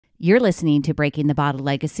You're listening to Breaking the Bottle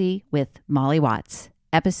Legacy with Molly Watts,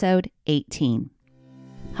 episode 18.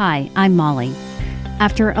 Hi, I'm Molly.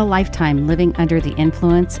 After a lifetime living under the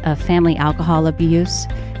influence of family alcohol abuse,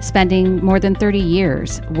 spending more than 30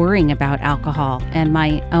 years worrying about alcohol and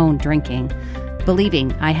my own drinking,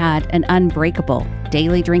 believing I had an unbreakable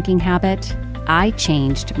daily drinking habit, I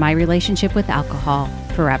changed my relationship with alcohol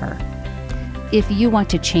forever. If you want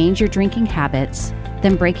to change your drinking habits,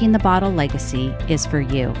 then Breaking the Bottle Legacy is for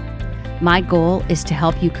you. My goal is to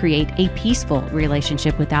help you create a peaceful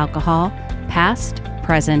relationship with alcohol, past,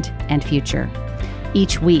 present, and future.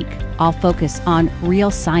 Each week, I'll focus on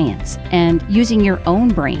real science and using your own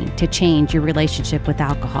brain to change your relationship with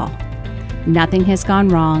alcohol. Nothing has gone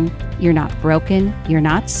wrong. You're not broken. You're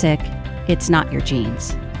not sick. It's not your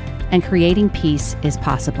genes. And creating peace is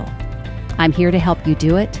possible. I'm here to help you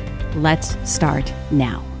do it. Let's start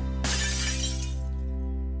now.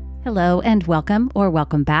 Hello and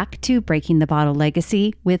welcome back to Breaking the Bottle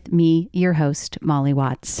Legacy with me, your host, Molly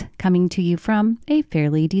Watts, coming to you from a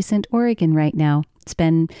fairly decent Oregon right now. It's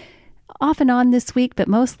been off and on this week, but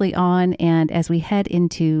mostly on. And as we head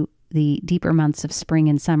into the deeper months of spring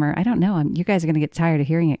and summer, I don't know, you guys are going to get tired of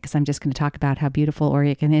hearing it because I'm just going to talk about how beautiful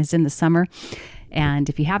Oregon is in the summer. And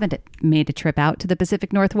if you haven't made a trip out to the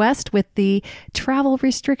Pacific Northwest with the travel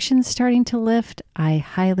restrictions starting to lift, I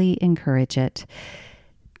highly encourage it.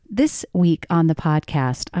 This week on the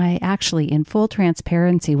podcast, I actually, in full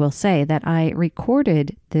transparency, will say that I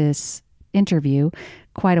recorded this interview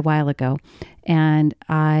quite a while ago, and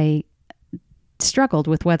I struggled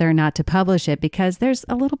with whether or not to publish it because there's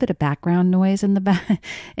a little bit of background noise in the back,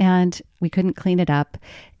 and we couldn't clean it up,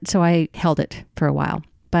 so I held it for a while.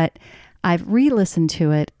 But I've re-listened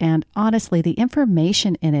to it, and honestly, the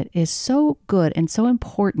information in it is so good and so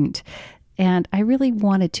important. And I really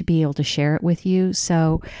wanted to be able to share it with you.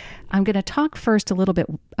 So I'm going to talk first a little bit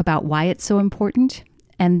about why it's so important.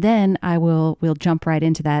 And then we'll jump right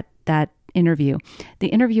into that interview. The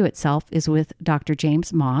interview itself is with Dr.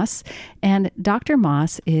 James Maas. And Dr.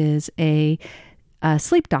 Maas is a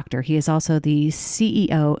sleep doctor. He is also the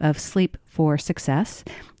CEO of Sleep for Success.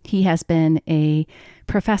 He has been a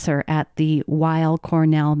professor at the Weill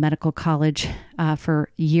Cornell Medical College for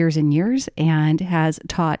years and years and has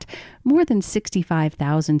taught more than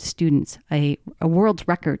 65,000 students, a world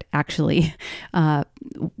record actually,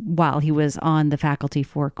 while he was on the faculty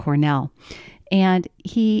for Cornell. And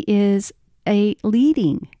he is a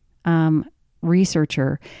leading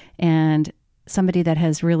researcher and somebody that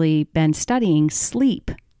has really been studying sleep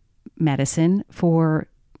medicine for,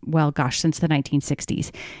 since the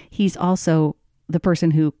 1960s. He's also the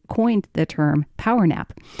person who coined the term power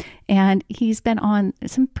nap. And he's been on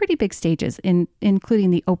some pretty big stages,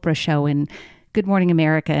 including the Oprah show and Good Morning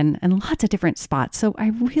America and lots of different spots. So I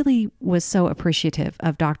really was so appreciative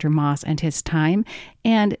of Dr. Maas and his time.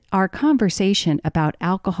 And our conversation about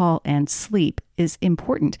alcohol and sleep is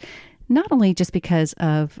important, not only just because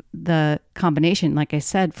of the combination, like I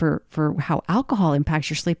said, for how alcohol impacts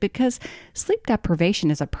your sleep, because sleep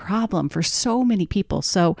deprivation is a problem for so many people.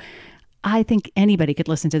 So I think anybody could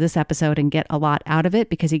listen to this episode and get a lot out of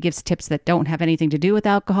it because he gives tips that don't have anything to do with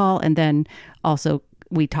alcohol. And then also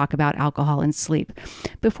we talk about alcohol and sleep.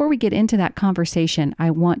 Before we get into that conversation,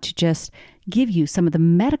 I want to just give you some of the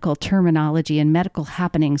medical terminology and medical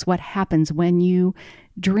happenings, what happens when you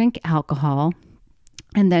drink alcohol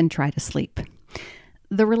and then try to sleep.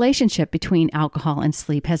 The relationship between alcohol and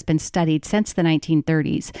sleep has been studied since the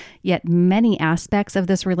 1930s, yet many aspects of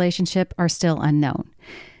this relationship are still unknown.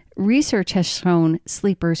 Research has shown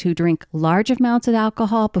sleepers who drink large amounts of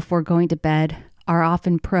alcohol before going to bed are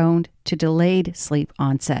often prone to delayed sleep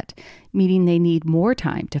onset, meaning they need more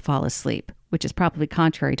time to fall asleep, which is probably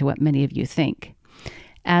contrary to what many of you think.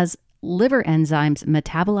 As liver enzymes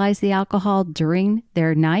metabolize the alcohol during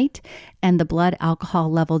their night and the blood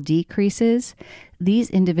alcohol level decreases, these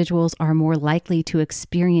individuals are more likely to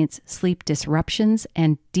experience sleep disruptions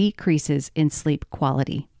and decreases in sleep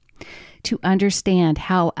quality. To understand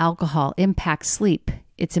how alcohol impacts sleep,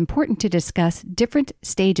 it's important to discuss different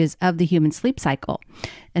stages of the human sleep cycle.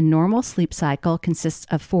 A normal sleep cycle consists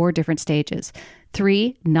of 4 different stages,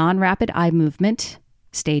 3 non-rapid eye movement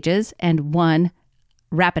stages and 1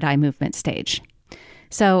 rapid eye movement stage.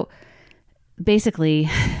 So basically,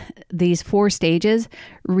 these 4 stages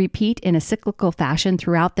repeat in a cyclical fashion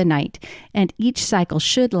throughout the night, and each cycle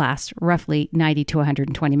should last roughly 90 to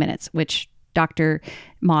 120 minutes, which Dr.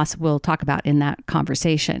 Maas will talk about in that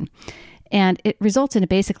conversation. And it results in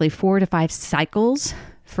basically 4 to 5 cycles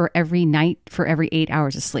for every night for every 8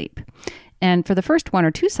 hours of sleep. And for the first 1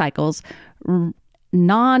 or 2 cycles,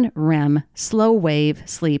 non-REM slow wave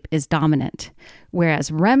sleep is dominant,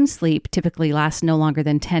 whereas REM sleep typically lasts no longer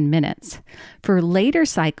than 10 minutes. For later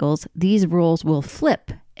cycles, these rules will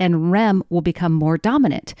flip and REM will become more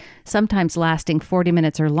dominant, sometimes lasting 40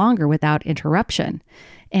 minutes or longer without interruption.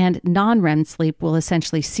 And non-REM sleep will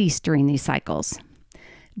essentially cease during these cycles.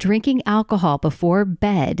 Drinking alcohol before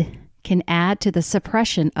bed can add to the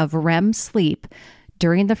suppression of REM sleep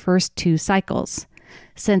during the first 2 cycles.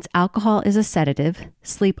 Since alcohol is a sedative,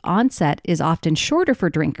 sleep onset is often shorter for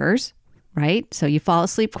drinkers, right? So you fall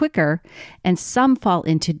asleep quicker, and some fall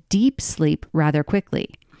into deep sleep rather quickly.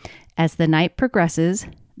 As the night progresses,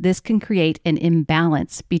 this can create an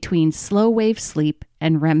imbalance between slow wave sleep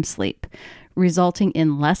and REM sleep, resulting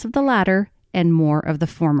in less of the latter and more of the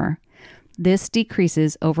former. This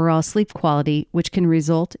decreases overall sleep quality, which can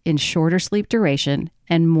result in shorter sleep duration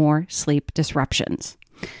and more sleep disruptions.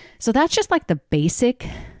 So that's just like the basic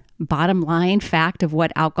bottom line fact of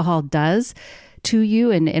what alcohol does to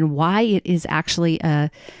you and why it is actually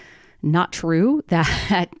not true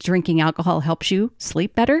that drinking alcohol helps you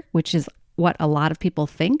sleep better, which is what a lot of people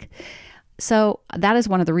think. So that is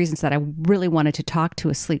one of the reasons that I really wanted to talk to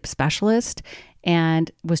a sleep specialist and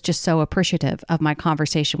was just so appreciative of my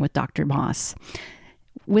conversation with Dr. Maas.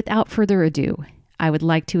 Without further ado, I would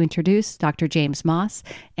like to introduce Dr. James Maas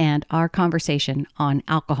and our conversation on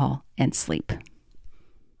alcohol and sleep.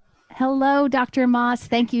 Hello, Dr. Maas.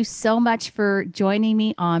 Thank you so much for joining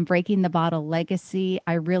me on Breaking the Bottle Legacy.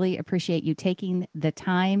 I really appreciate you taking the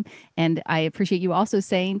time, and I appreciate you also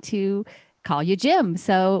saying to call you Jim.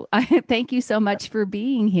 So thank you so much for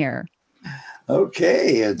being here.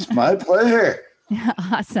 Okay, it's my pleasure.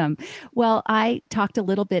 Awesome. Well, I talked a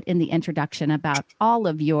little bit in the introduction about all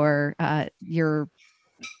of your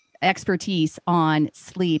expertise on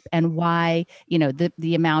sleep and why,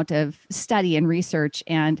 the amount of study and research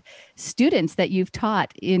and students that you've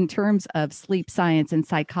taught in terms of sleep science and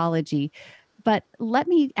psychology. But let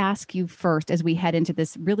me ask you first, as we head into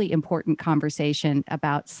this really important conversation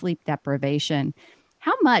about sleep deprivation,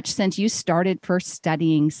 how much since you started first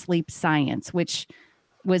studying sleep science, which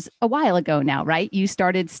was a while ago now, right? You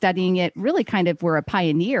started studying it, really kind of were a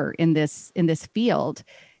pioneer in this field.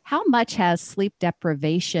 How much has sleep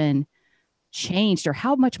deprivation changed, or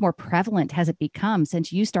how much more prevalent has it become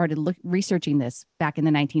since you started researching this back in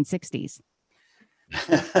the 1960s?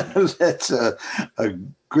 That's a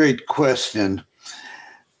great question.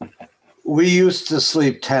 We used to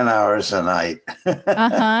sleep 10 hours a night.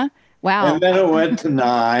 Uh-huh. Wow. And then it went to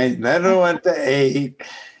 9, then it went to 8,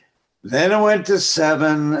 then it went to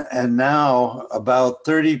 7, and now about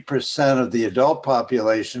 30% of the adult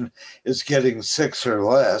population is getting 6 or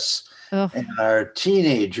less. Ugh. And our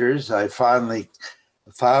teenagers, I fondly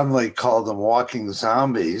call them walking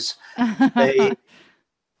zombies. They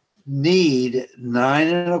need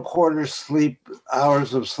 9.25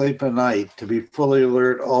 hours of sleep a night to be fully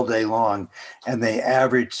alert all day long, and they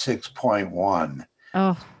average 6.1.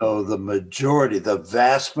 Oh. So the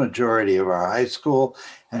vast majority of our high school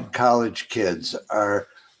and college kids are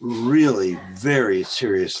really very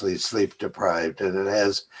seriously sleep deprived, and it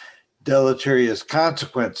has deleterious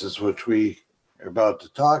consequences, which we are about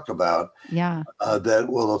to talk about, that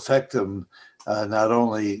will affect them not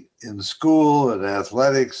only in school and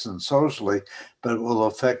athletics and socially, but it will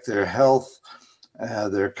affect their health,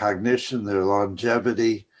 their cognition, their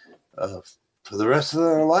longevity for the rest of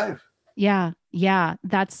their life. Yeah.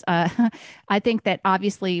 That's, I think that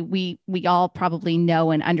obviously we all probably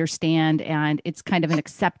know and understand, and it's kind of an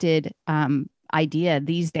accepted idea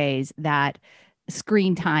these days that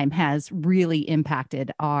screen time has really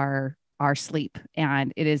impacted our sleep,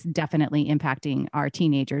 and it is definitely impacting our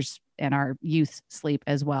teenagers and our youth sleep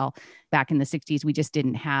as well. Back in the 60s, we just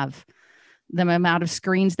didn't have the amount of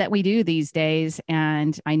screens that we do these days.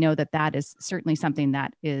 And I know that that is certainly something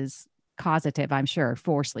that is causative, I'm sure,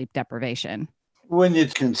 for sleep deprivation. When you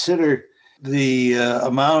consider the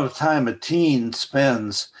amount of time a teen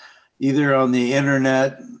spends either on the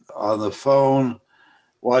internet, on the phone,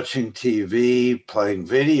 watching TV, playing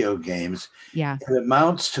video games, it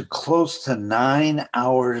amounts to close to 9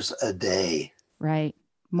 hours a day. Right.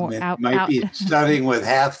 More might be studying with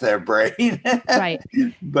half their brain, right?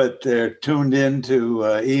 But they're tuned into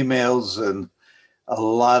emails and a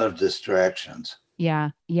lot of distractions.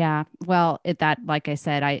 Yeah. Well, like I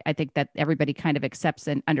said, I think that everybody kind of accepts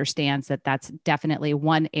and understands that that's definitely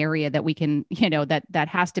one area that we can, that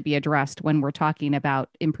has to be addressed when we're talking about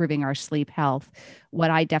improving our sleep health. What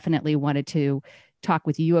I definitely wanted to talk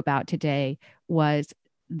with you about today was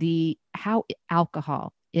how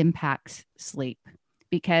alcohol impacts sleep,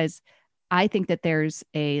 because I think that there's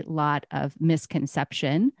a lot of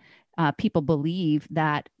misconception people believe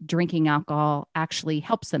that drinking alcohol actually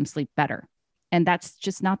helps them sleep better. And that's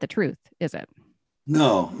just not the truth, is it?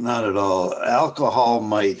 No, not at all. Alcohol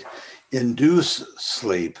might induce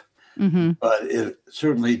sleep, Mm-hmm. but it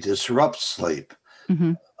certainly disrupts sleep.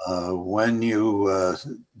 Mm-hmm. When you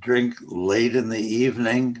drink late in the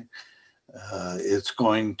evening, it's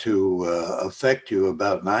going to affect you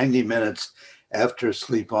about 90 minutes after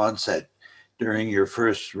sleep onset during your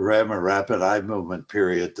first REM, or rapid eye movement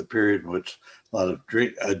period, the period in which a lot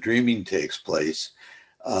of dreaming takes place.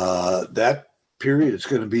 That period is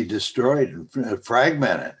going to be destroyed and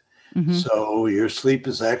fragmented. Mm-hmm. So your sleep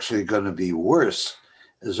is actually going to be worse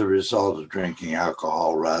as a result of drinking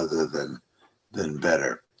alcohol rather than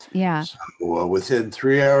better. Yeah. So within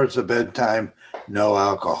 3 hours of bedtime, no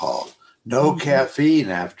alcohol, no Mm-hmm. caffeine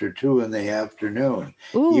after 2 in the afternoon,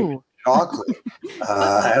 even Ooh. chocolate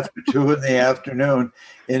Uh-oh. after 2 in the afternoon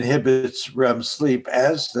inhibits REM sleep,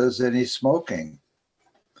 as does any smoking,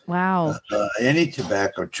 Wow. any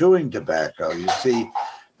tobacco, chewing tobacco. You see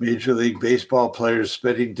Major League Baseball players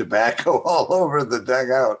spitting tobacco all over the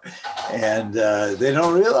dugout, and they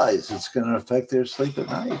don't realize it's going to affect their sleep at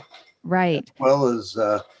night, as Right. well as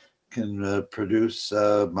can produce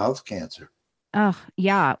mouth cancer. Oh,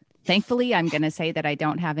 yeah. Thankfully, I'm going to say that I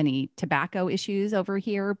don't have any tobacco issues over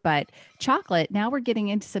here, but chocolate, now we're getting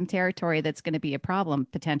into some territory that's going to be a problem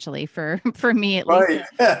potentially for for me at least Right.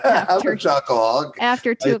 I'm a after chocoholic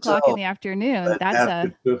after 2 o'clock in myself, the afternoon. but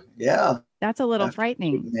after yeah, That's a little after two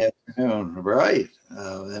frightening. in the afternoon, right?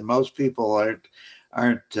 And most people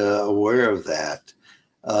aren't aware of that.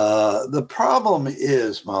 The problem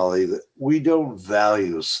is, Molly, that we don't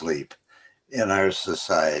value sleep in our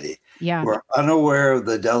society. Yeah. We're unaware of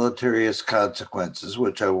the deleterious consequences,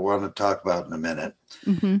 which I want to talk about in a minute.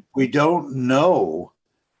 Mm-hmm. We don't know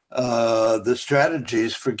the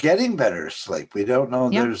strategies for getting better sleep. We don't know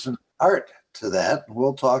Yep. there's an art to that.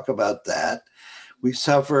 We'll talk about that. We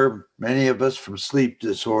suffer, many of us, from sleep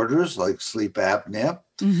disorders like sleep apnea.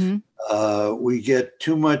 Mm-hmm. We get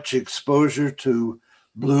too much exposure to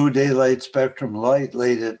blue daylight spectrum light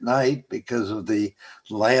late at night because of the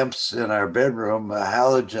lamps in our bedroom,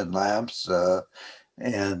 halogen lamps,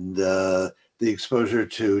 and the exposure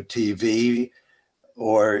to TV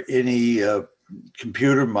or any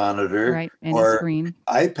computer monitor Right. Any or screen.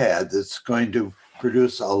 iPad that's going to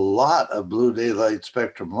produce a lot of blue daylight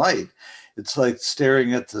spectrum light. It's like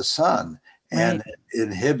staring at the sun, and Right. it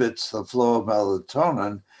inhibits the flow of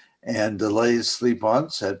melatonin and delays sleep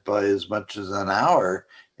onset by as much as an hour.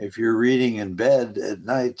 If you're reading in bed at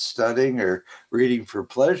night, studying or reading for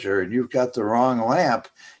pleasure, and you've got the wrong lamp,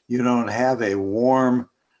 you don't have a warm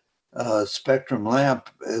spectrum lamp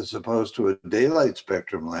as opposed to a daylight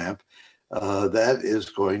spectrum lamp, that is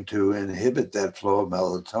going to inhibit that flow of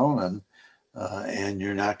melatonin, and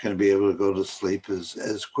you're not going to be able to go to sleep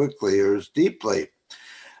as quickly or as deeply.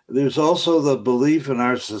 There's also the belief in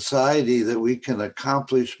our society that we can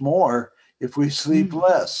accomplish more if we sleep Mm.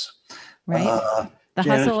 less. Right. Uh, The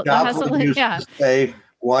Janis hustle, the Joplin hustle. used Yeah. to say,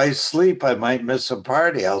 "Why sleep? I might miss a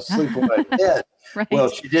party. I'll sleep when I'm dead." Well,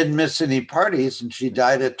 Right. she didn't miss any parties, and she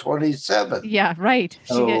died at 27. Yeah, right.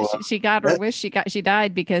 So She got her that, wish. She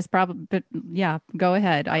died because probably. But yeah, go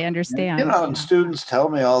ahead. I understand. and students tell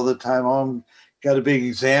me all the time, "Oh, I'm got a big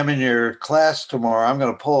exam in your class tomorrow. I'm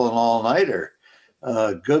going to pull an all-nighter."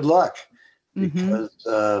 Good luck, Mm-hmm.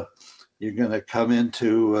 because you're going to come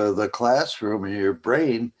into the classroom and your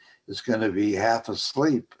brain is going to be half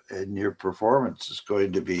asleep, and your performance is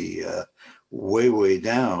going to be way, way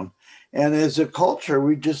down. And as a culture,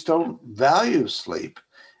 we just don't value sleep.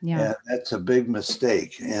 Yeah. And that's a big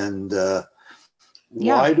mistake. And Yeah.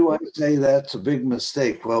 why do I say that's a big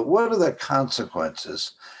mistake? Well, what are the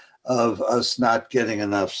consequences of us not getting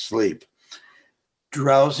enough sleep?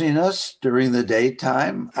 Drowsiness during the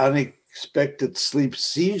daytime, unexpected sleep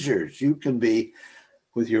seizures. You can be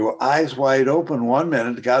with your eyes wide open 1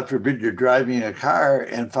 minute, God forbid you're driving a car,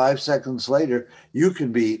 and 5 seconds later, you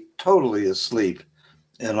can be totally asleep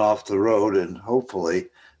and off the road, and hopefully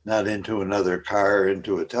not into another car or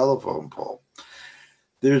into a telephone pole.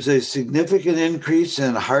 There's a significant increase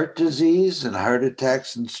in heart disease and heart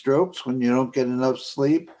attacks and strokes when you don't get enough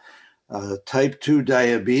sleep. Type 2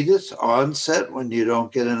 diabetes onset when you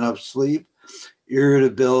don't get enough sleep.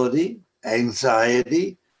 Irritability,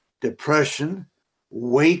 anxiety, depression,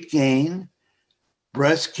 weight gain,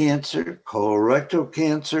 breast cancer, colorectal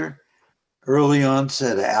cancer, early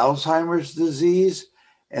onset Alzheimer's disease,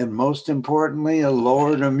 and most importantly, a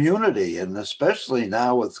lowered immunity. And especially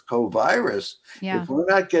now with COVID, Yeah. if we're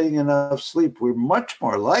not getting enough sleep, we're much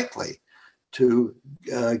more likely to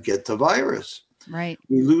get the virus. Right.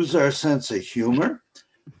 We lose our sense of humor.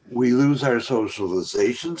 We lose our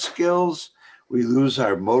socialization skills. We lose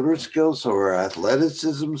our motor skills, so our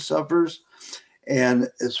athleticism suffers. And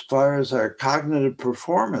as far as our cognitive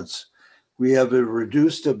performance, we have a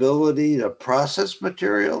reduced ability to process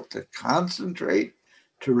material, to concentrate,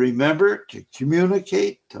 to remember, to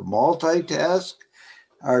communicate, to multitask.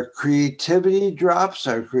 Our creativity drops,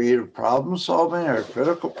 our creative problem solving, our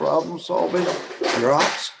critical problem solving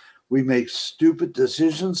drops. We make stupid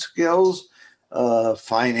decision skills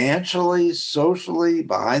financially, socially,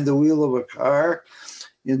 behind the wheel of a car,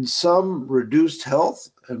 in some reduced health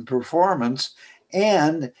and performance.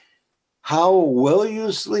 And how well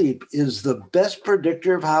you sleep is the best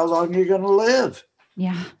predictor of how long you're going to live.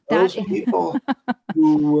 Yeah. Those people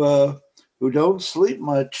who don't sleep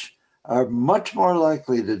much are much more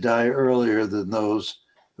likely to die earlier than those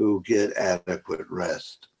who get adequate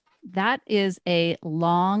rest. That is a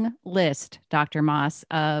long list, Dr. Maas,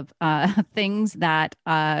 of things that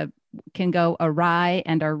can go awry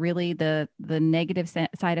and are really the negative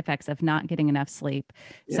side effects of not getting enough sleep.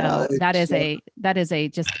 Yeah, so that is a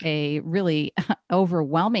just a really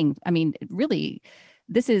overwhelming. I mean, really,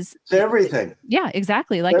 this is it's everything. Yeah,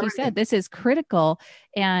 exactly. Like you said, this is critical,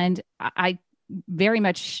 and I very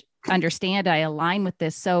much understand. I align with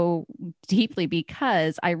this so deeply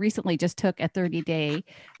because I recently just took a 30-day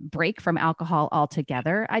break from alcohol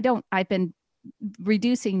altogether. I've been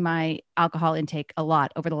reducing my alcohol intake a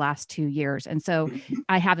lot over the last 2 years. And so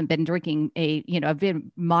I haven't been drinking a very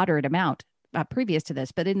moderate amount previous to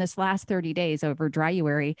this, but in this last 30 days over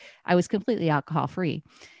dryuary, I was completely alcohol free.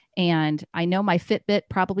 And I know my Fitbit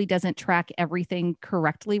probably doesn't track everything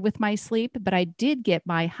correctly with my sleep, but I did get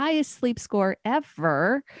my highest sleep score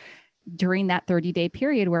ever during that 30-day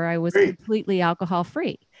period where I was completely alcohol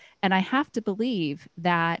free. And I have to believe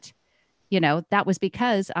that, that was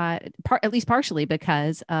because, at least partially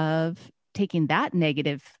because of taking that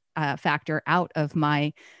negative factor out of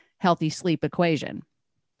my healthy sleep equation.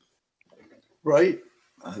 Right.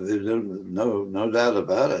 There's no doubt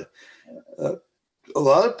about it. A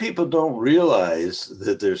lot of people don't realize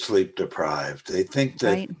that they're sleep deprived. They think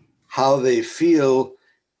that how they feel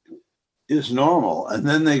is normal. And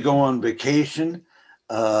then they go on vacation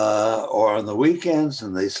or on the weekends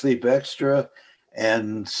and they sleep extra,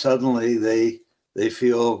 and suddenly they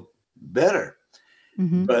feel better.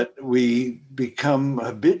 Mm-hmm. But we become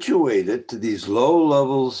habituated to these low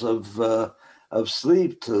levels of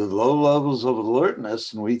sleep, to low levels of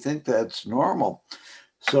alertness, and we think that's normal.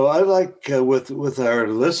 So I like with our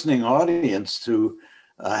listening audience to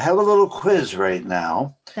have a little quiz right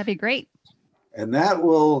now. That'd be great. And that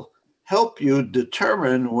will help you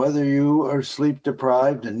determine whether you are sleep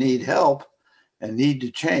deprived and need help and need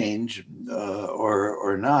to change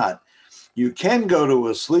or not. You can go to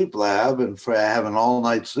a sleep lab and have an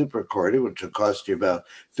all-night sleep recording, which will cost you about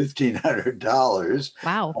 $1,500.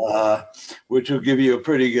 Wow. Which will give you a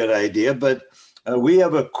pretty good idea. But we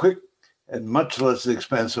have a quick and much less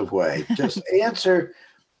expensive way. Just answer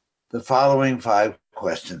the following 5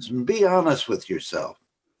 questions and be honest with yourself.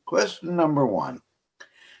 Question number 1.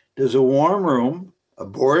 Does a warm room, a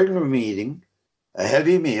boring meeting, a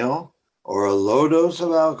heavy meal, or a low dose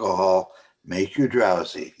of alcohol make you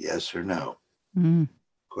drowsy? Yes or no? Mm.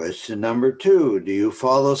 Question number 2. Do you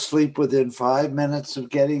fall asleep within 5 minutes of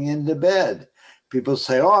getting into bed? People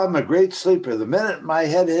say, oh, I'm a great sleeper. The minute my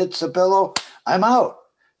head hits the pillow, I'm out.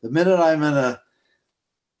 The minute I'm in a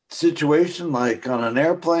situation like on an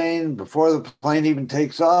airplane, before the plane even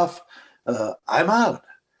takes off, I'm out.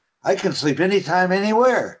 I can sleep anytime,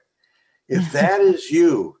 anywhere. If that is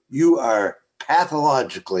you, you are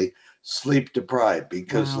pathologically sleep deprived,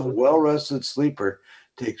 because the well-rested sleeper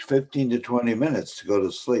takes 15 to 20 minutes to go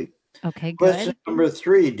to sleep. Okay, good. Question number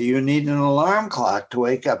 3, do you need an alarm clock to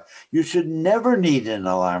wake up? You should never need an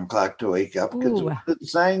alarm clock to wake up, because what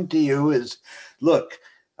it's saying to you is, look,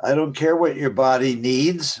 I don't care what your body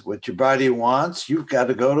needs, what your body wants, you've got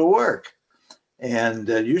to go to work. And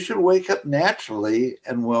you should wake up naturally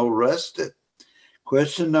and well rested.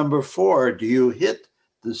 Question number 4, do you hit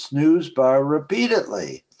the snooze bar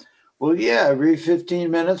repeatedly? Well, yeah, every 15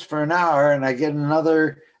 minutes for an hour, and I get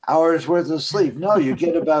another hour's worth of sleep. No, you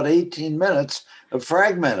get about 18 minutes of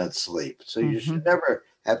fragmented sleep. So you should never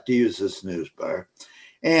have to use the snooze bar.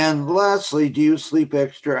 And lastly, do you sleep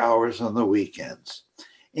extra hours on the weekends?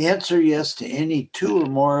 Answer yes to any 2 or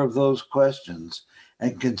more of those questions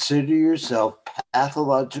and consider yourself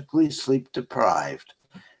pathologically sleep deprived.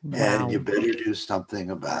 Wow. And you better do something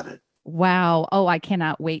about it. Wow. Oh, I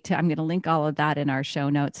cannot wait I'm going to link all of that in our show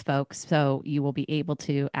notes, folks. So you will be able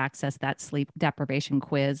to access that sleep deprivation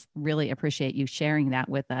quiz. Really appreciate you sharing that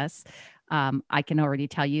with us. I can already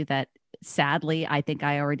tell you that sadly, I think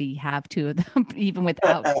I already have two of them, even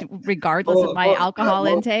without, regardless of Well, my alcohol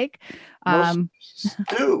intake. most Um,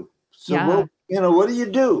 do. So yeah. what do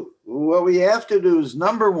you do? What we have to do is,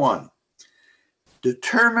 number one,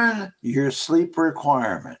 determine your sleep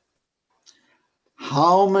requirement.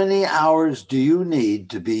 How many hours do you need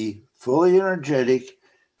to be fully energetic,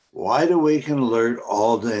 wide awake, and alert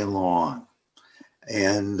all day long?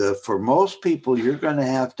 And for most people, you're going to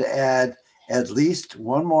have to add at least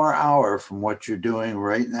one more hour from what you're doing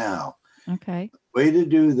right now. Okay. Way to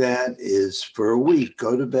do that is, for a week,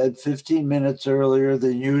 go to bed 15 minutes earlier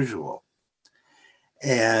than usual.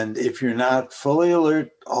 And if you're not fully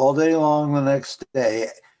alert all day long the next day,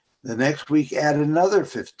 the next week, add another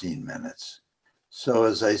 15 minutes. So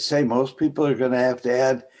as I say, most people are going to have to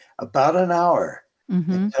add about an hour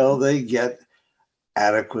Mm-hmm. until they get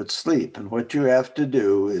adequate sleep. And what you have to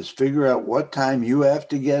do is figure out what time you have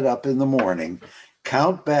to get up in the morning,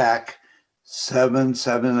 count back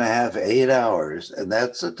 7.5, 8 hours, and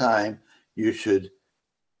that's the time you should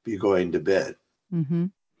be going to bed. Mm-hmm.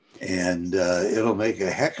 And it'll make a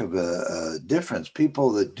heck of a difference.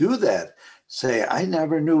 People that do that say, I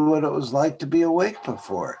never knew what it was like to be awake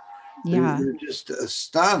before. Yeah. They're just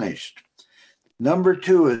astonished. Number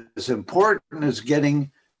two, as important as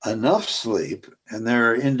getting enough sleep, and there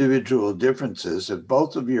are individual differences. If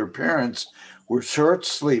both of your parents were short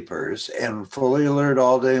sleepers and fully alert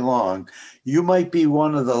all day long, you might be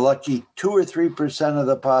one of the lucky 2 or 3% of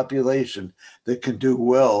the population that can do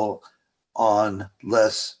well on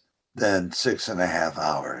less than 6.5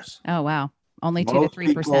 hours. Oh, wow. Only 2 to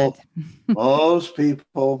 3%. Most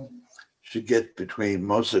people should get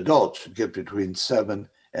most adults should get between 7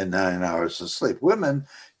 and 9 hours of sleep. Women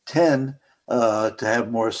tend to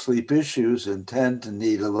have more sleep issues and tend to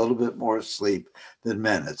need a little bit more sleep than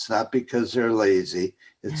men. It's not because they're lazy.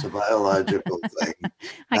 It's a biological thing.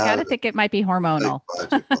 I got to think it might be hormonal.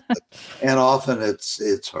 And often it's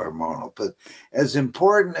hormonal. But as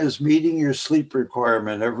important as meeting your sleep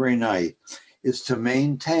requirement every night is to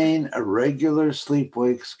maintain a regular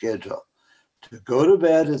sleep-wake schedule. To go to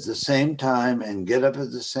bed at the same time and get up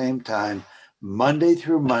at the same time, Monday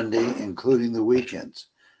through Monday, including the weekends.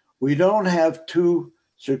 We don't have two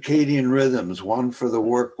circadian rhythms, one for the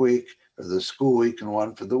work week or the school week and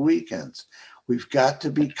one for the weekends. We've got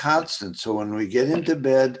to be constant. So when we get into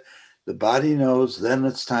bed, the body knows then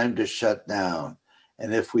it's time to shut down.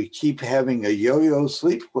 And if we keep having a yo-yo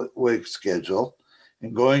sleep-wake schedule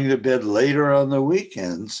and going to bed later on the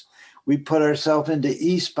weekends, we put ourselves into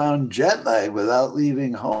eastbound jet lag without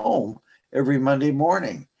leaving home every Monday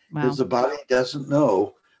morning because the body doesn't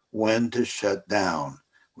know when to shut down.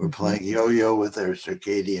 We're playing yo-yo with our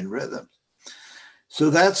circadian rhythms. So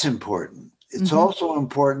that's important. It's also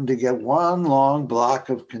important to get one long block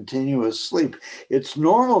of continuous sleep. It's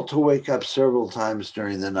normal to wake up several times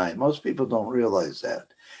during the night. Most people don't realize that.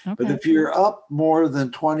 Okay. But if you're up more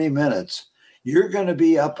than 20 minutes, you're going to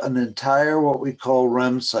be up an entire what we call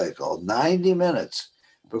REM cycle, 90 minutes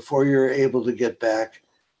before you're able to get back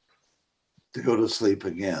to go to sleep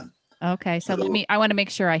again. Okay. So I want to make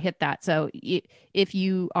sure I hit that. So if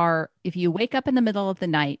you wake up in the middle of the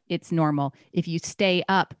night, it's normal. If you stay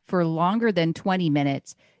up for longer than 20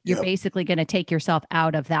 minutes, you're basically going to take yourself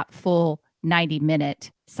out of that full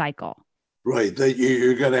 90-minute cycle. Right. That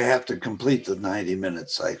you're going to have to complete the 90-minute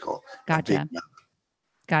cycle. Gotcha.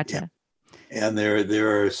 Yeah. And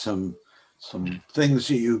there are some things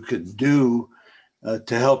that you could do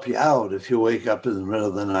to help you out if you wake up in the middle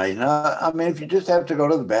of the night. I mean, if you just have to go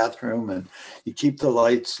to the bathroom and you keep the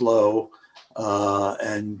lights low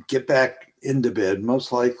and get back into bed,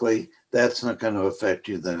 most likely that's not going to affect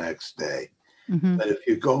you the next day. But if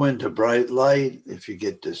you go into bright light, if you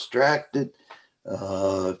get distracted,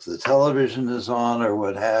 if the television is on or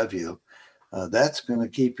what have you, that's going to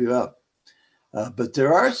keep you up. But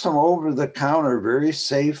there are some over-the-counter, very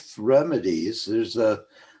safe remedies. There's a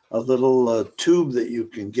little tube that you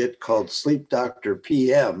can get called Sleep Doctor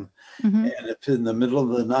PM. And if in the middle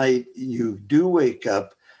of the night you do wake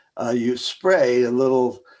up, you spray a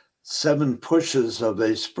little 7 pushes of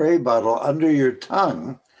a spray bottle under your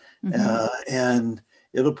tongue, and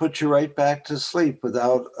it'll put you right back to sleep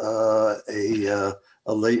without a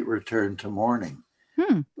late return to morning.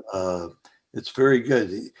 It's very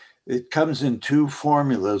good. It comes in 2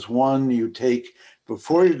 formulas. One you take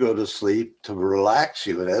before you go to sleep to relax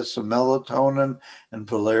you. It has some melatonin and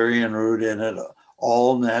valerian root in it,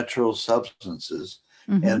 all natural substances.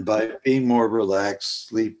 And by being more relaxed,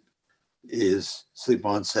 sleep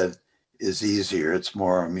onset is easier. It's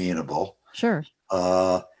more amenable. Sure.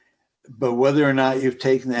 But whether or not you've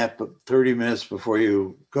taken that 30 minutes before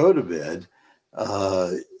you go to bed,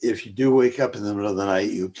 If you do wake up in the middle of the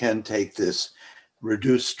night, you can take this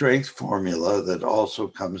reduced strength formula that also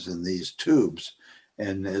comes in these tubes.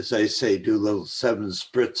 And as I say, do little 7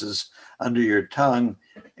 spritzes under your tongue,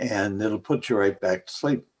 and it'll put you right back to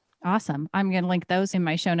sleep. Awesome. I'm going to link those in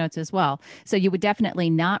my show notes as well. So you would definitely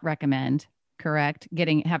not recommend, correct,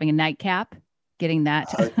 having a nightcap, getting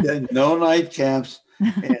that. No nightcaps,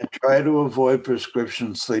 and try to avoid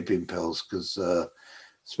prescription sleeping pills, because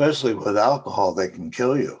especially with alcohol, they can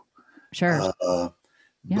kill you. Sure.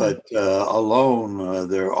 But alone,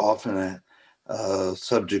 they're often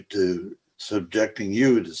subjecting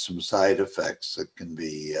you to some side effects that can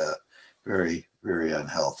be very, very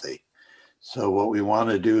unhealthy. So what we want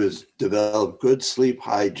to do is develop good sleep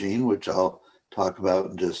hygiene, which I'll talk about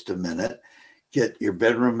in just a minute. Get your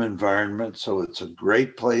bedroom environment so it's a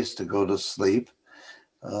great place to go to sleep,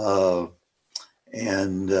 and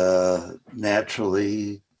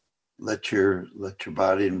naturally let your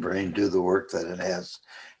body and brain do the work that it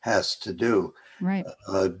has to do. Right.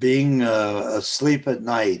 Being asleep at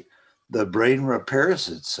night, the brain repairs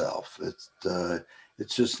itself.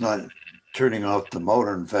 It's just not turning off the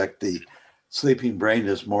motor. In fact, the sleeping brain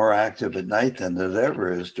is more active at night than it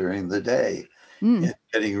ever is during the day. And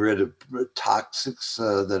getting rid of toxics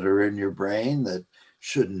that are in your brain that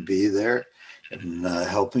shouldn't be there, and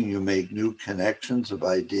helping you make new connections of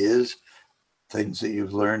ideas, things that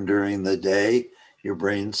you've learned during the day. Your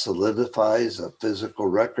brain solidifies a physical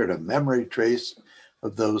record, a memory trace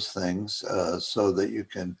of those things, so that you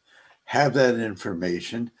can have that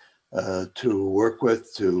information to work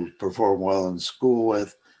with, to perform well in school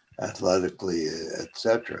with, athletically,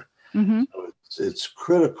 etc. Mm-hmm. So it's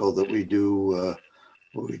critical that we do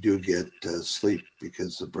get sleep,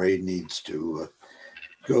 because the brain needs to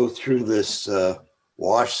go through this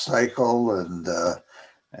wash cycle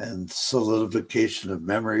and solidification of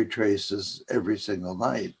memory traces every single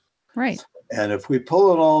night. Right. And if we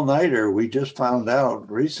pull an all-nighter, we just found out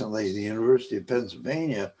recently at the University of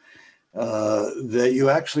Pennsylvania that you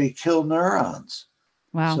actually kill neurons.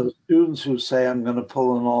 Wow. So students who say, I'm going to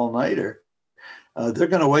pull an all-nighter, they're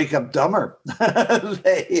going to wake up dumber. Not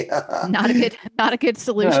a good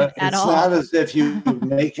solution at all. It's not as if you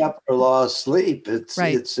make up for lost sleep. It's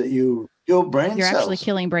that you kill brain cells. You're actually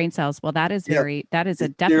killing brain cells. Well, that is a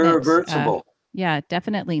definite, irreversible.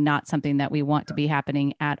 Definitely not something that we want to be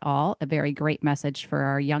happening at all. A very great message for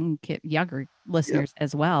our younger listeners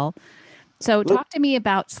as well. So talk to me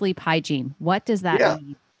about sleep hygiene. What does that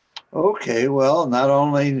mean? Okay, well, not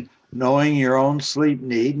only knowing your own sleep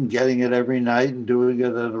need and getting it every night and doing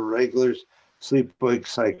it at a regular sleep-wake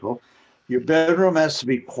cycle, your bedroom has to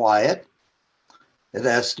be quiet. It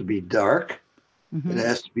has to be dark. Mm-hmm. It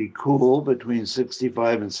has to be cool, between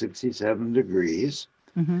 65 and 67 degrees.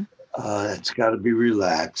 Mm-hmm. It's got to be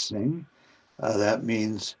relaxing. That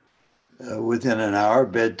means within an hour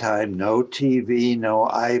bedtime, no TV, no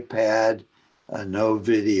iPad, no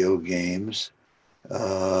video games.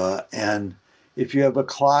 And if you have a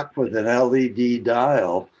clock with an LED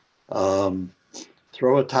dial,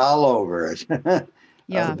 throw a towel over it.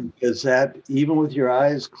 Because that, even with your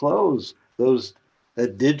eyes closed,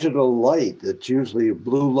 that digital light, that's usually a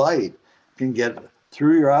blue light, can get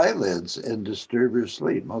through your eyelids and disturb your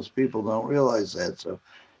sleep. Most people don't realize that. So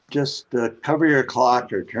just cover your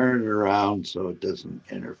clock or turn it around so it doesn't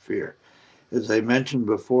interfere. As I mentioned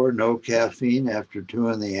before, no caffeine after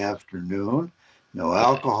 2 p.m. No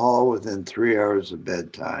alcohol within 3 hours of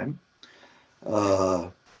bedtime.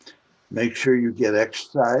 Make sure you get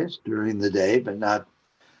exercise during the day, but not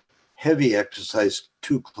heavy exercise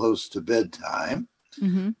too close to bedtime.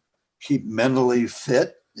 Mm-hmm. Keep mentally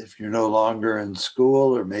fit. If you're no longer in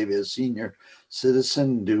school or maybe a senior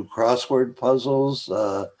citizen, do crossword puzzles,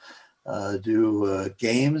 do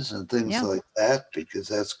games and things like that, because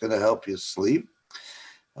that's going to help you sleep.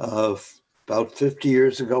 About 50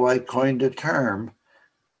 years ago, I coined a term,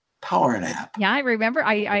 power nap. Yeah, I remember.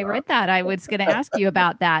 I read that. I was going to ask you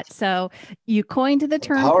about that. So you coined the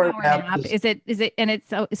term power nap. Is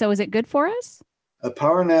it good for us? A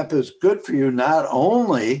power nap is good for you, not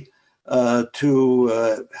only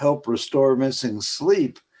to help restore missing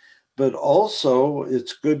sleep, but also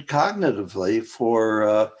it's good cognitively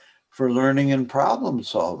for learning and problem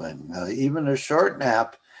solving. Even a short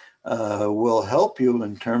nap will help you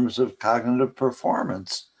in terms of cognitive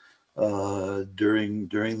performance during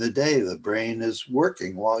the day. The brain is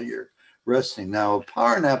working while you're resting. Now, a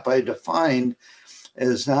power nap I defined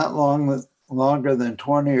is not longer than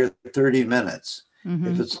 20 or 30 minutes. Mm-hmm.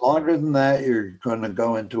 If it's longer than that, you're going to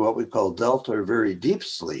go into what we call delta, or very deep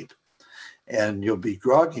sleep, and you'll be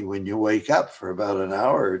groggy when you wake up for about an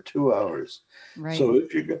hour or 2 hours. Right. So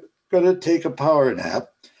if you're going to take a power nap,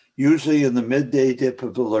 usually in the midday dip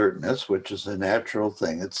of alertness, which is a natural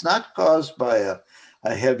thing. It's not caused by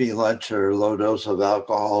a heavy lunch or a low dose of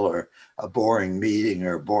alcohol or a boring meeting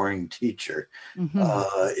or a boring teacher.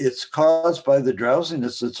 It's caused by the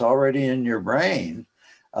drowsiness that's already in your brain,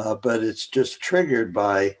 but it's just triggered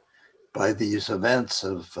by these events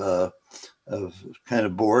of kind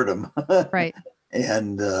of boredom. Right.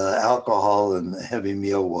 And alcohol and a heavy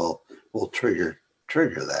meal will trigger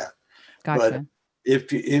that. Gotcha. But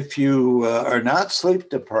if you are not sleep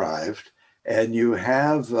deprived and you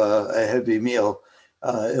have a heavy meal,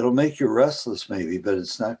 it'll make you restless maybe, but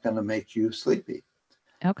it's not going to make you sleepy.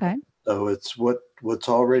 Okay. So it's what's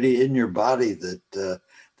already in your body that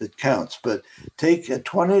counts. But take a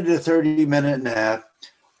 20 to 30-minute nap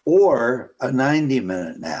or a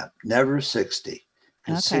 90-minute nap, never 60.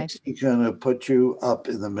 Because 60 is going to put you up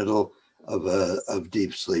in the middle of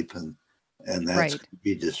deep sleep, and that's going to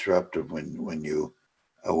be disruptive when you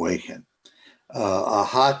awaken. A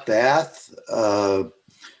hot bath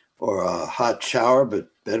or a hot shower, but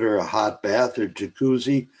better a hot bath or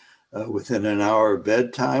jacuzzi within an hour of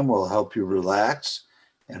bedtime will help you relax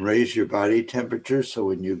and raise your body temperature. So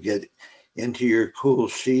when you get into your cool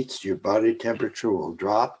sheets, your body temperature will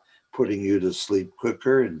drop, putting you to sleep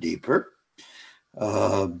quicker and deeper.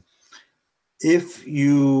 If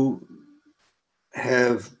you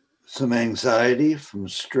have some anxiety from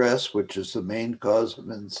stress, which is the main cause of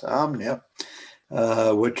insomnia,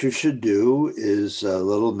 what you should do is a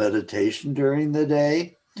little meditation during the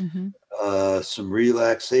day, some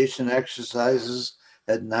relaxation exercises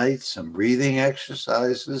at night, some breathing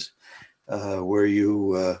exercises where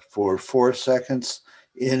you, for 4 seconds,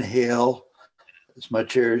 inhale as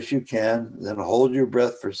much air as you can, then hold your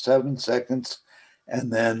breath for 7 seconds,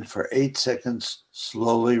 and then for 8 seconds,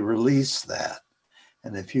 slowly release that.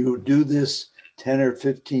 And if you do this 10 or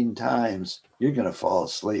 15 times, you're going to fall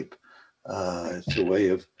asleep. It's a way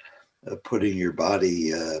of putting your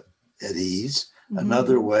body at ease.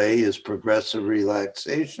 Another way is progressive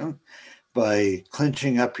relaxation by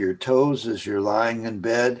clenching up your toes as you're lying in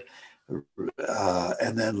bed,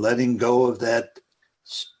 and then letting go of that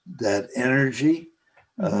energy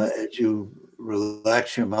as you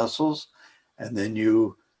relax your muscles. And then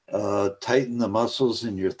you tighten the muscles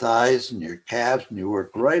in your thighs and your calves, and you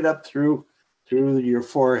work right up through your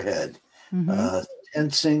forehead,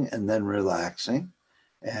 tensing and then relaxing.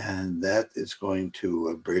 And that is going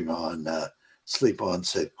to bring on sleep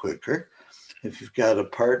onset quicker. If you've got a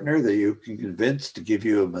partner that you can convince to give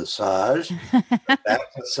you a massage, a back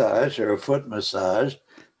massage or a foot massage,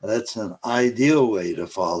 that's an ideal way to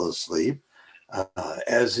fall asleep,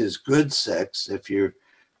 as is good sex. If you're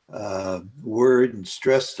worried and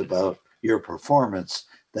stressed about your performance,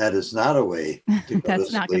 that is not a way to go That's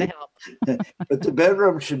to not going to sleep. help. But the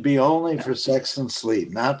bedroom should be only for sex and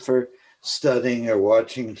sleep, not for studying or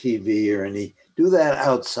watching TV or any. Do that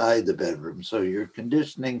outside the bedroom. So you're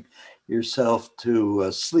conditioning yourself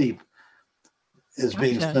to sleep as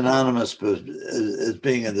being synonymous, but as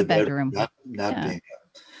being in the bedroom, not being.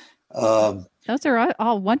 Those are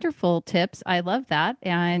all wonderful tips. I love that.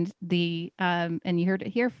 And and you heard it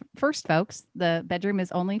here first, folks. The bedroom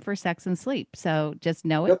is only for sex and sleep. So just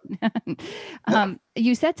know it.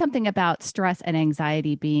 You said something about stress and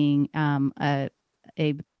anxiety being a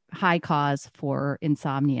high cause for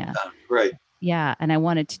insomnia. Right. Yeah. And I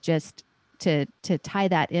wanted to just to tie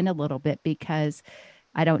that in a little bit, because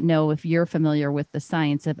I don't know if you're familiar with the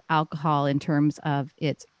science of alcohol in terms of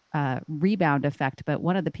its rebound effect, but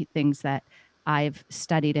one of the things that I've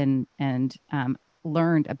studied and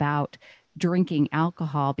learned about drinking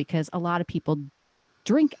alcohol, because a lot of people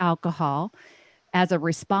drink alcohol as a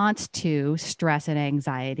response to stress and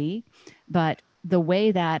anxiety, but the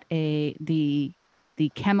way that the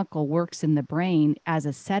chemical works in the brain as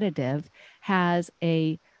a sedative has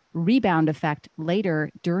a rebound effect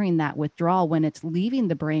later during that withdrawal, when it's leaving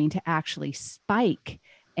the brain to actually spike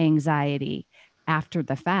anxiety after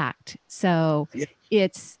the fact. So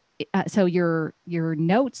it's so your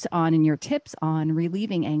notes on and your tips on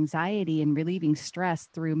relieving anxiety and relieving stress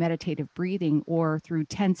through meditative breathing or through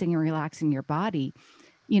tensing and relaxing your body,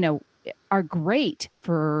 are great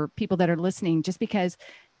for people that are listening, just because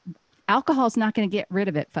alcohol is not going to get rid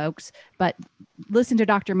of it, folks. But listen to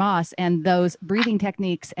Dr. Maas, and those breathing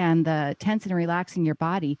techniques and the tense and relaxing your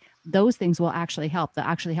body, those things will actually help. They'll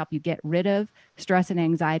actually help you get rid of stress and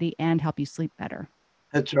anxiety and help you sleep better.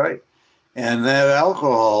 That's right. And that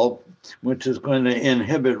alcohol, which is going to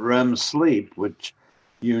inhibit REM sleep, which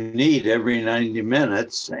you need every 90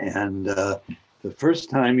 minutes. And the first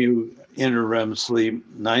time you enter REM sleep,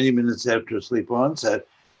 90 minutes after sleep onset,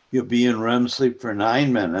 you'll be in REM sleep for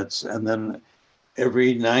 9 minutes, and then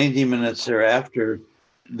every 90 minutes thereafter,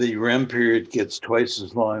 the REM period gets twice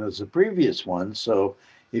as long as the previous one. So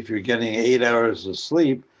if you're getting 8 hours of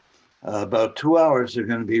sleep, about 2 hours are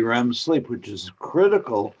going to be REM sleep, which is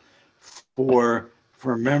critical for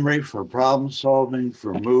memory, for problem solving,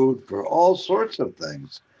 for mood, for all sorts of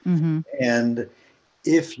things. Mm-hmm. And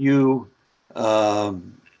if you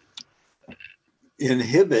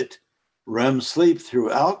inhibit REM sleep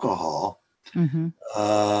through alcohol, Mm-hmm.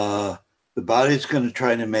 The body's going to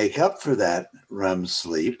try to make up for that REM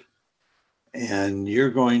sleep, and you're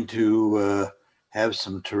going to have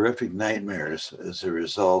some terrific nightmares as a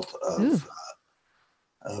result of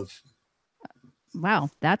Wow,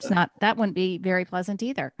 that wouldn't be very pleasant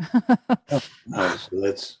either. no,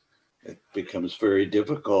 so it becomes very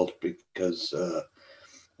difficult because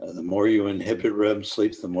the more you inhibit REM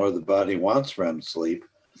sleep, the more the body wants REM sleep.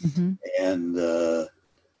 Mm-hmm. And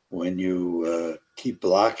when you keep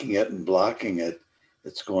blocking it,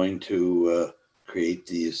 it's going to create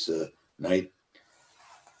these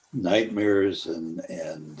nightmares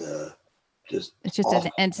and just it's just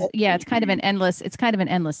it's kind of an endless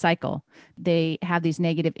cycle. They have these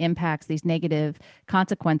negative impacts, these negative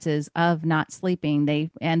consequences of not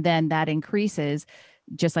sleeping. And then that increases,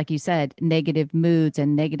 just like you said, negative moods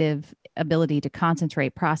and negative ability to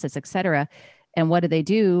concentrate, process, etc. And what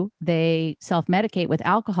do? They self-medicate with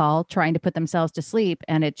alcohol, trying to put themselves to sleep,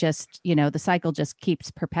 and it just, the cycle just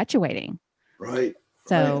keeps perpetuating. Right.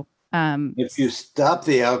 So if you stop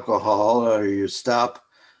the alcohol or you stop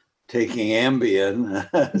taking Ambien,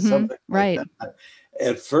 something like that,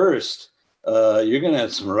 at first, you're going to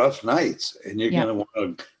have some rough nights, and you're going to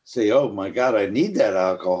want to say, oh my God, I need that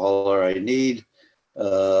alcohol, or I need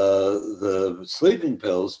the sleeping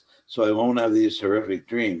pills so I won't have these horrific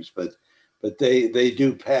dreams. But they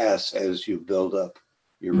do pass as you build up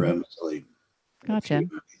your REM sleep. Gotcha.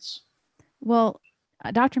 Well,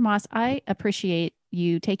 Dr. Maas, I appreciate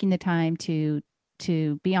you taking the time to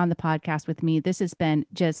be on the podcast with me. This has been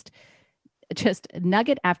just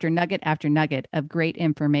nugget after nugget after nugget of great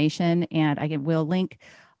information. And will link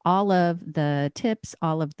all of the tips,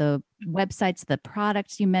 all of the websites, the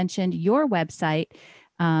products you mentioned. Your website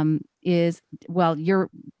is, your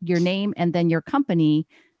name and then your company,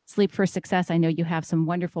 Sleep for Success. I know you have some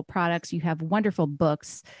wonderful products. You have wonderful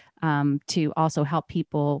books to also help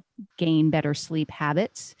people gain better sleep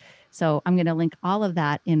habits. So I'm going to link all of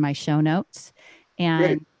that in my show notes.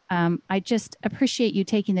 And I just appreciate you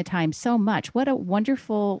taking the time so much. What a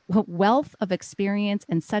wonderful wealth of experience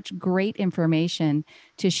and such great information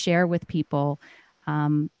to share with people.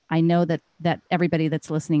 I know that everybody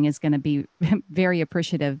that's listening is going to be very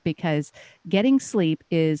appreciative, because getting sleep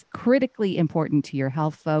is critically important to your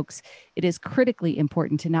health, folks. It is critically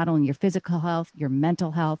important to not only your physical health, your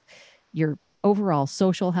mental health, your overall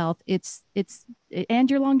social health,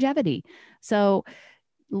 and your longevity. So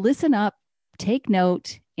listen up, take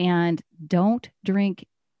note, and don't drink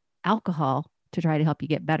alcohol to try to help you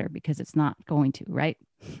get better, because it's not going to, right?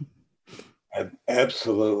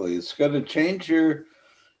 Absolutely. It's going to change your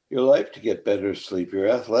life to get better sleep, your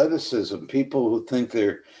athleticism. People who think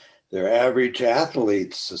they're average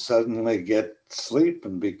athletes to suddenly get sleep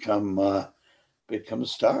and become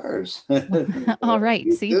stars. All right.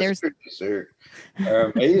 See, are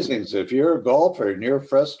amazing. So if you're a golfer and you're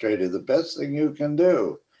frustrated, the best thing you can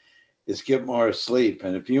do is get more sleep.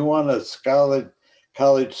 And if you want a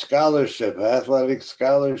college scholarship, athletic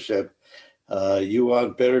scholarship, you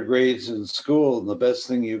want better grades in school, and the best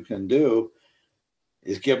thing you can do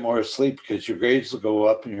is get more sleep, because your grades will go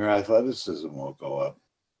up and your athleticism will go up.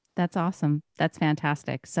 That's awesome. That's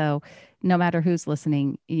fantastic. So no matter who's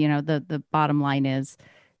listening, the bottom line is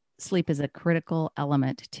sleep is a critical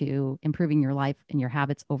element to improving your life and your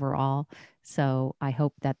habits overall. So I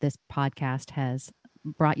hope that this podcast has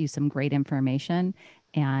brought you some great information.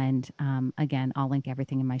 And again, I'll link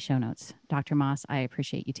everything in my show notes. Dr. Maas, I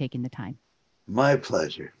appreciate you taking the time. My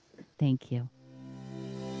pleasure. Thank you.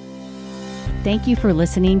 Thank you for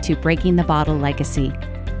listening to Breaking the Bottle Legacy.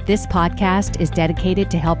 This podcast is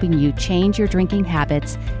dedicated to helping you change your drinking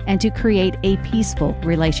habits and to create a peaceful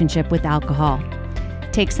relationship with alcohol.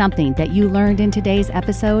 Take something that you learned in today's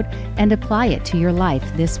episode and apply it to your life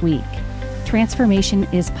this week. Transformation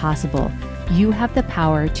is possible. You have the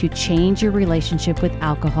power to change your relationship with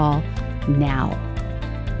alcohol now.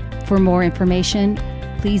 For more information,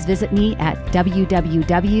 please visit me at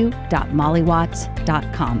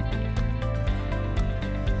www.mollywatts.com.